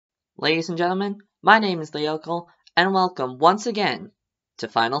Ladies and gentlemen, my name is Leocal, and welcome once again to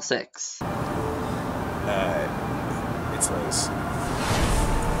Final 6. It's Liz.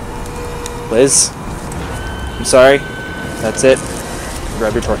 Liz? I'm sorry. That's it.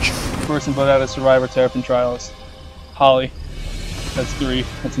 Grab your torch. Person put out a Survivor Terrapin Trials. Holly. That's 3.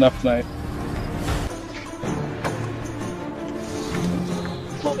 That's enough tonight.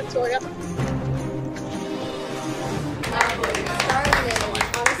 Well, Victoria.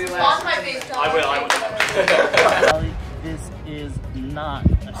 I will. Holly, this is not a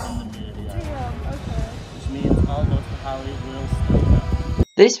community idol, which means all votes for Holly will still count.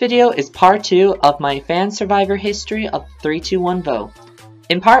 This video is part 2 of my fan survivor history of the 3-2-1 vote.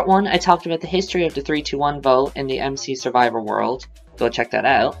 In part 1, I talked about the history of the 3-2-1 vote in the MC Survivor world. Go check that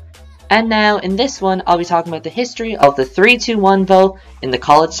out. And now, in this one, I'll be talking about the history of the 3-2-1 vote in the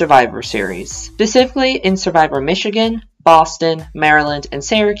College Survivor series. Specifically in Survivor Michigan, Boston, Maryland, and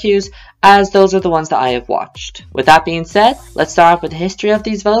Syracuse, as those are the ones that I have watched. With that being said, let's start off with the history of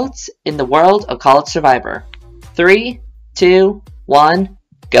these votes in the world of College Survivor. 3, 2, 1,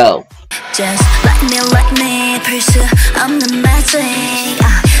 go! Just let me pursue, I'm the magic.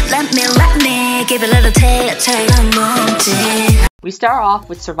 Let me give a little take. We start off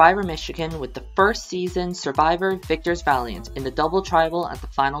with Survivor Michigan with the first season Survivor Victor's Valiant in the double tribal at the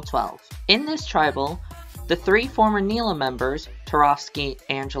final 12. In this tribal, the 3 former Neela members, Turovsky,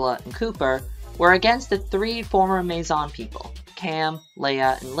 Angela, and Cooper, were against the 3 former Maison people, Cam,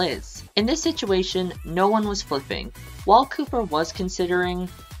 Leia, and Liz. In this situation, no one was flipping. While Cooper was considering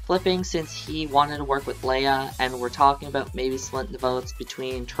flipping since he wanted to work with Leia and we're talking about maybe splitting the votes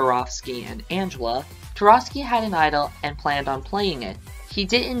between Turovsky and Angela, Turovsky had an idol and planned on playing it. He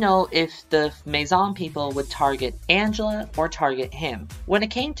didn't know if the Maison people would target Angela or target him. When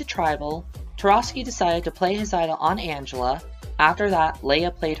it came to tribal, Turovsky decided to play his idol on Angela. After that,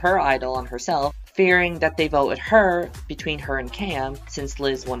 Leia played her idol on herself, fearing that they voted her between her and Cam since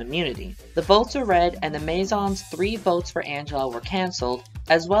Liz won immunity. The votes were read and the Maison's 3 votes for Angela were cancelled,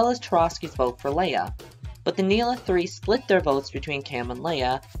 as well as Turovsky's vote for Leia. But the Neela 3 split their votes between Cam and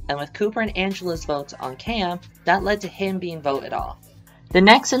Leia, and with Cooper and Angela's votes on Cam, that led to him being voted off. The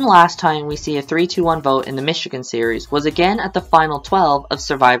next and last time we see a 3-2-1 vote in the Michigan series was again at the final 12 of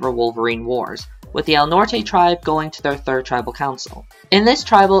Survivor Wolverine Wars, with the El Norte tribe going to their 3rd tribal council. In this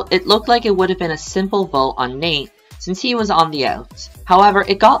tribal, it looked like it would have been a simple vote on Nate since he was on the outs. However,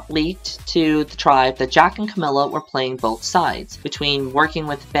 it got leaked to the tribe that Jack and Camilla were playing both sides, between working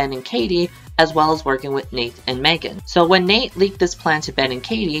with Ben and Katie as well as working with Nate and Megan. So when Nate leaked this plan to Ben and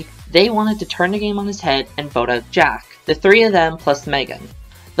Katie, they wanted to turn the game on his head and vote out Jack, the 3 of them plus Megan.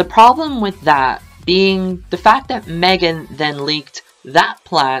 The problem with that being the fact that Megan then leaked that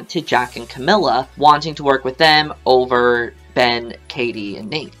plan to Jack and Camilla, wanting to work with them over Ben, Katie, and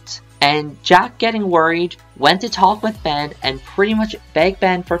Nate. And Jack, getting worried, went to talk with Ben and pretty much begged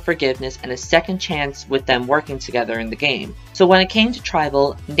Ben for forgiveness and a second chance with them working together in the game. So when it came to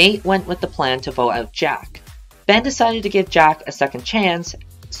tribal, Nate went with the plan to vote out Jack. Ben decided to give Jack a second chance,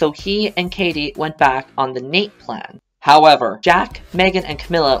 so he and Katie went back on the Nate plan. However, Jack, Megan, and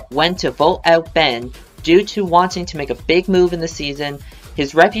Camilla went to vote out Ben due to wanting to make a big move in the season,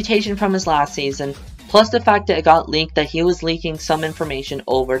 his reputation from his last season, plus the fact that it got leaked that he was leaking some information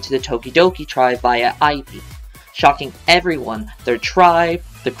over to the Tokidoki tribe via IP, shocking everyone, their tribe,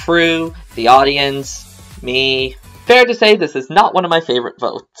 the crew, the audience, me. Fair to say this is not one of my favorite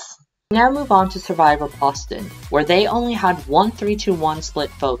votes. We now move on to Survivor Boston, where they only had one 3-2-1 split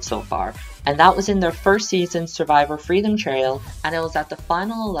vote so far, and that was in their first season Survivor Freedom Trail, and it was at the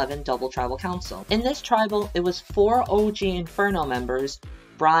final 11 double tribal council. In this tribal, it was 4 OG Inferno members,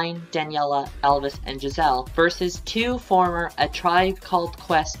 Brian, Daniela, Elvis, and Giselle, versus 2 former A Tribe Called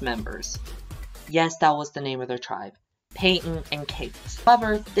Quest members. Yes, that was the name of their tribe, Peyton and Kate.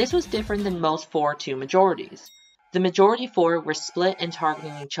 However, this was different than most 4-2 majorities. The majority 4 were split and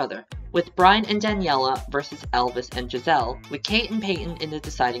targeting each other, with Brian and Daniela versus Elvis and Giselle, with Kate and Peyton in the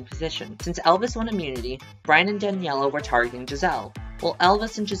deciding position. Since Elvis won immunity, Brian and Daniela were targeting Giselle, while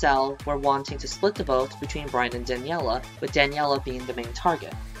Elvis and Giselle were wanting to split the votes between Brian and Daniela, with Daniela being the main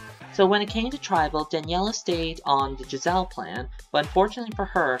target. So when it came to tribal, Daniela stayed on the Giselle plan, but unfortunately for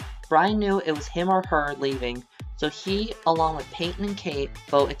her, Brian knew it was him or her leaving, so he, along with Peyton and Kate,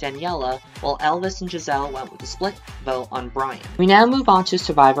 voted Daniela, while Elvis and Giselle went with the split vote on Brian. We now move on to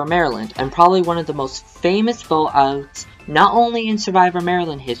Survivor Maryland, and probably one of the most famous vote outs, not only in Survivor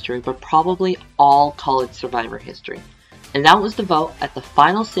Maryland history, but probably all college Survivor history. And that was the vote at the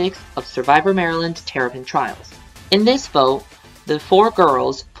final 6 of Survivor Maryland Terrapin Trials. In this vote, The 4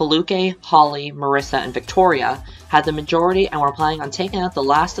 girls, Feluke, Holly, Marissa, and Victoria, had the majority and were planning on taking out the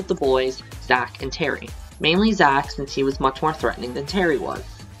last of the boys, Zach and Terry. Mainly Zach, since he was much more threatening than Terry was.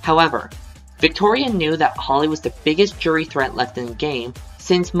 However, Victoria knew that Holly was the biggest jury threat left in the game,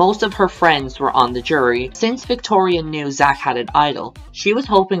 since most of her friends were on the jury. Since Victoria knew Zach had an idol, she was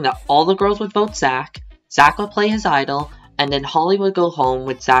hoping that all the girls would vote Zach would play his idol, and then Holly would go home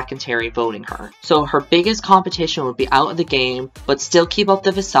with Zach and Terry voting her. So her biggest competition would be out of the game, but still keep up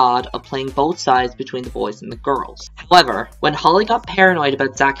the facade of playing both sides between the boys and the girls. However, when Holly got paranoid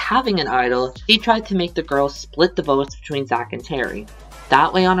about Zach having an idol, she tried to make the girls split the votes between Zach and Terry.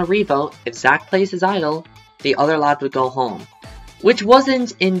 That way on a revote, if Zach plays his idol, the other lad would go home. Which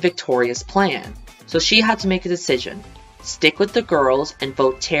wasn't in Victoria's plan, so she had to make a decision. Stick with the girls and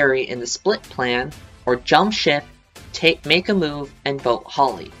vote Terry in the split plan, or jump ship, make a move, and vote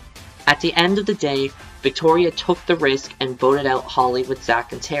Holly. At the end of the day, Victoria took the risk and voted out Holly with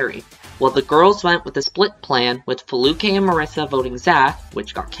Zach and Terry, while the girls went with the split plan with Feluke and Marissa voting Zach,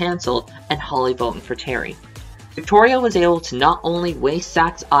 which got cancelled, and Holly voting for Terry. Victoria was able to not only waste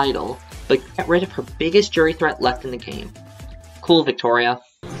Zach's idol, but get rid of her biggest jury threat left in the game. Cool, Victoria.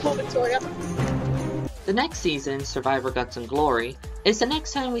 Cool, Victoria. The next season, Survivor Guts and Glory, is the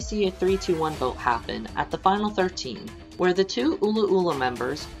next time we see a 3-2-1 vote happen at the final 13, where the 2 Ula Ula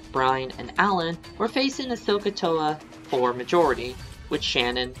members, Brian and Alan, were facing a Sokotoa 4 majority, with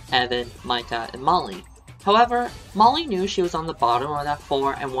Shannon, Evan, Micah, and Molly. However, Molly knew she was on the bottom of that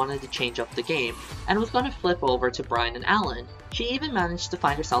 4 and wanted to change up the game, and was going to flip over to Brian and Alan. She even managed to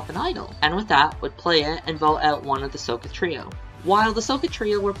find herself an idol, and with that, would play it and vote out one of the Soka trio. While the Soka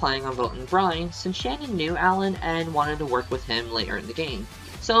trio were planning on voting Brian, since Shannon knew Alan and wanted to work with him later in the game,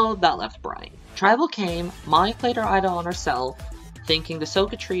 so that left Brian. Tribal came, Molly played her idol on herself, thinking the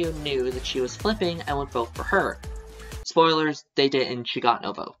Soka trio knew that she was flipping and would vote for her. Spoilers, they didn't, she got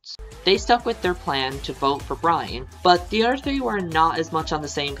no votes. They stuck with their plan to vote for Brian, but the other 3 were not as much on the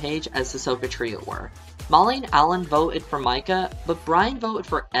same page as the Soka trio were. Molly and Alan voted for Micah, but Brian voted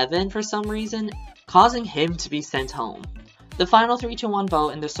for Evan for some reason, causing him to be sent home. The final 3-1 vote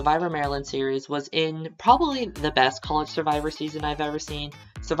in the Survivor Maryland series was in probably the best college Survivor season I've ever seen,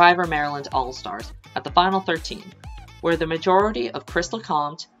 Survivor Maryland All-Stars, at the final 13, where the majority of Chris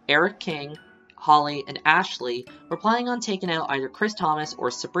LeCompte, Eric King, Holly, and Ashley were planning on taking out either Chris Thomas or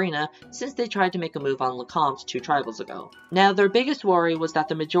Sabrina since they tried to make a move on LeCompte 2 tribals ago. Now, their biggest worry was that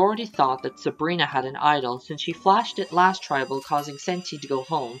the majority thought that Sabrina had an idol since she flashed it last tribal, causing Senti to go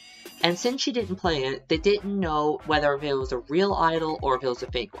home, and since she didn't play it, they didn't know whether it was a real idol or if it was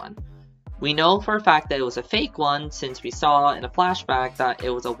a fake one. We know for a fact that it was a fake one since we saw in a flashback that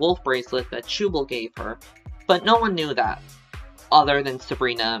it was a wolf bracelet that Chubel gave her, but no one knew that, other than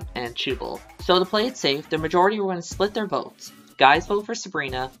Sabrina and Chubel. So to play it safe, the majority were going to split their votes. Guys vote for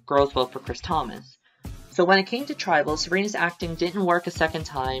Sabrina, girls vote for Chris Thomas. So when it came to tribal, Sabrina's acting didn't work a second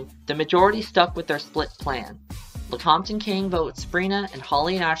time. The majority stuck with their split plan. LeCompte and King voted Sabrina, and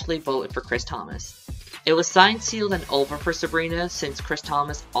Holly and Ashley voted for Chris Thomas. It was signed, sealed, and over for Sabrina since Chris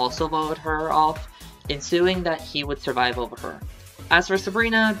Thomas also voted her off, ensuing that he would survive over her. As for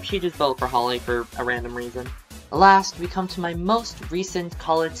Sabrina, she just voted for Holly for a random reason. Last, we come to my most recent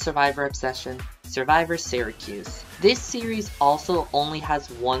college Survivor obsession, Survivor Syracuse. This series also only has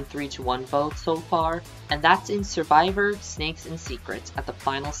one 3-1 vote so far, and that's in Survivor Snakes and Secrets at the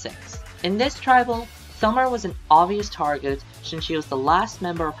final 6. In this tribal, Summer was an obvious target since she was the last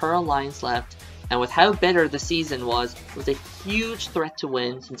member of her alliance left, and with how bitter the season was a huge threat to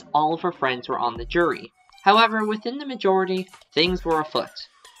win since all of her friends were on the jury. However, within the majority, things were afoot.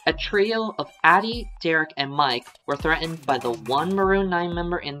 A trio of Addie, Derek, and Mike were threatened by the one Maroon 9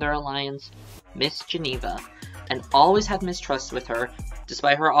 member in their alliance, Miss Geneva, and always had mistrust with her,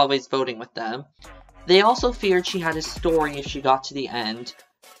 despite her always voting with them. They also feared she had a story if she got to the end,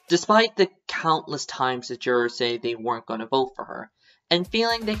 despite the countless times the jurors say they weren't going to vote for her, and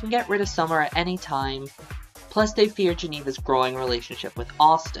feeling they can get rid of Summer at any time. Plus, they feared Geneva's growing relationship with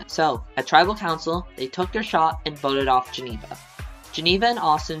Austin. So, at Tribal Council, they took their shot and voted off Geneva. Geneva and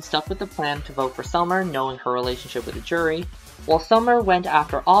Austin stuck with the plan to vote for Summer, knowing her relationship with the jury, while Summer went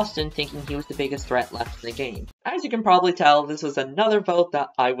after Austin thinking he was the biggest threat left in the game. As you can probably tell, this was another vote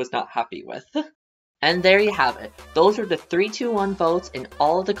that I was not happy with. And there you have it. Those are the 3-2-1 votes in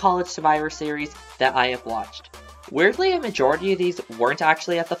all of the College Survivor series that I have watched. Weirdly, a majority of these weren't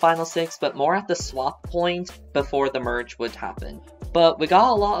actually at the final 6, but more at the swap point before the merge would happen. But we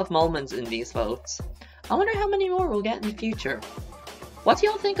got a lot of moments in these votes. I wonder how many more we'll get in the future. What do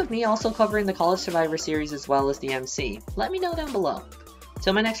y'all think of me also covering the College Survivor series as well as the MC? Let me know down below.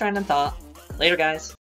 Till my next random thought. Later, guys.